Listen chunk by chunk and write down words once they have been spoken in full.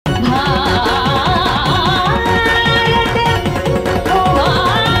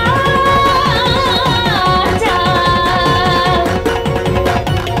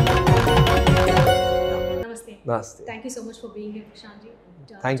so much for being here, Prashant.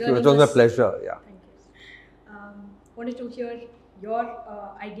 Thank you. It was my pleasure. Yeah. Thank you. Wanted to hear your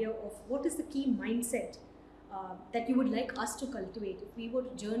idea of what is the key mindset that you would like us to cultivate if we were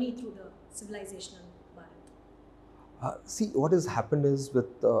to journey through the civilizational Bharat. See, what has happened is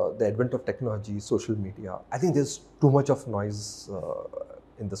with the advent of technology, social media, I think there's too much of noise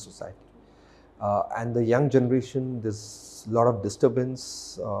in the society. And the young generation, there's a lot of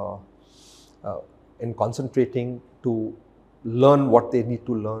disturbance in concentrating to learn what they need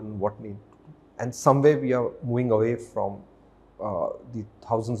to learn, and somewhere we are moving away from the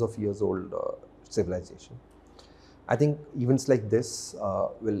thousands of years old civilization. I think events like this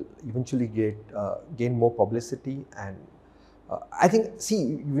will eventually gain more publicity, and I think,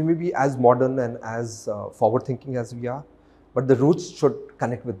 see, we may be as modern and as forward thinking as we are, but the roots should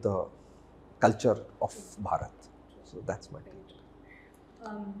connect with the culture of Bharat. So that's my take.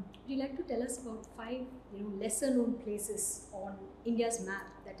 Would you like to tell us about 5 lesser known places on India's map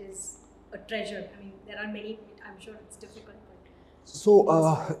that is a treasure? I mean, there are many, I'm sure it's difficult. But so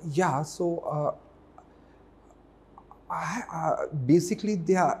basically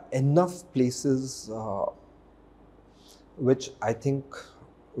there are enough places which I think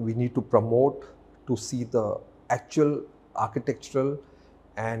we need to promote to see the actual architectural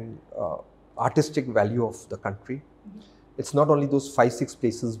and artistic value of the country. It's not only those 5-6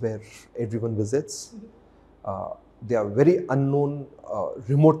 places where everyone visits. There are very unknown,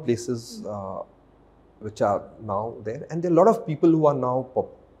 remote places which are now there, and there are a lot of people who are now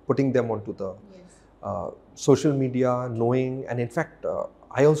putting them onto the social media, knowing, and in fact,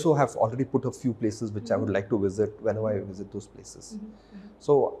 I also have already put a few places which I would like to visit whenever I visit those places.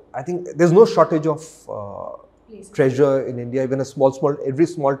 So I think there's no shortage of treasure in India. Even every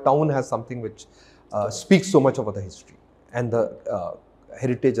small town has something which speaks so much about the history and the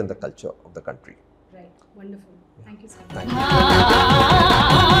heritage and the culture of the country. Right, wonderful. Thank you so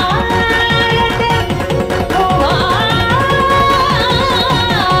much.